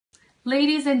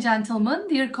Ladies and gentlemen,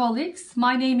 dear colleagues,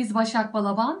 my name is Başak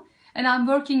Balaban and I'm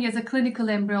working as a clinical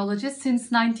embryologist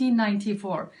since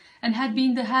 1994 and had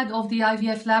been the head of the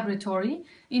IVF laboratory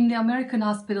in the American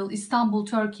Hospital, Istanbul,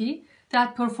 Turkey,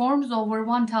 that performs over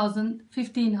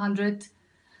 1,500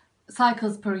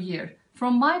 cycles per year.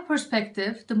 From my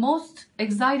perspective, the most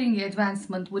exciting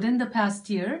advancement within the past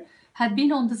year had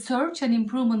been on the search and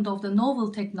improvement of the novel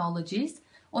technologies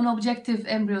on objective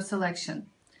embryo selection.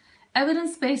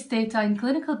 Evidence-based data in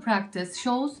clinical practice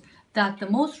shows that the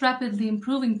most rapidly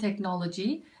improving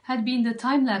technology had been the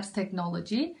time-lapse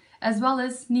technology, as well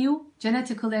as new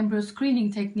genetical embryo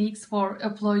screening techniques for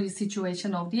haploid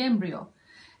situation of the embryo.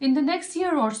 In the next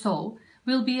year or so,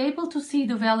 we'll be able to see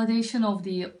the validation of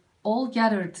the all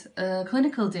gathered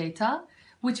clinical data,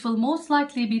 which will most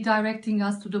likely be directing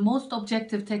us to the most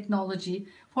objective technology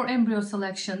for embryo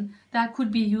selection that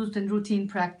could be used in routine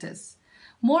practice.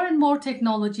 More and more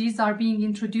technologies are being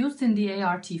introduced in the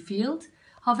ART field.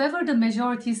 However, the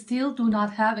majority still do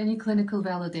not have any clinical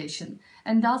validation,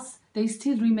 and thus they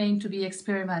still remain to be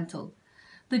experimental.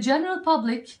 The general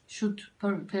public should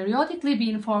periodically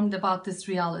be informed about this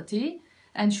reality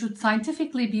and should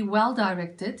scientifically be well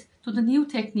directed to the new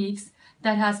techniques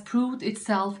that has proved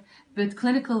itself with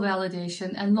clinical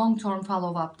validation and long-term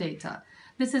follow-up data.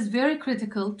 This is very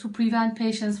critical to prevent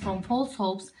patients from false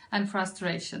hopes and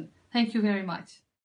frustration. Thank you very much.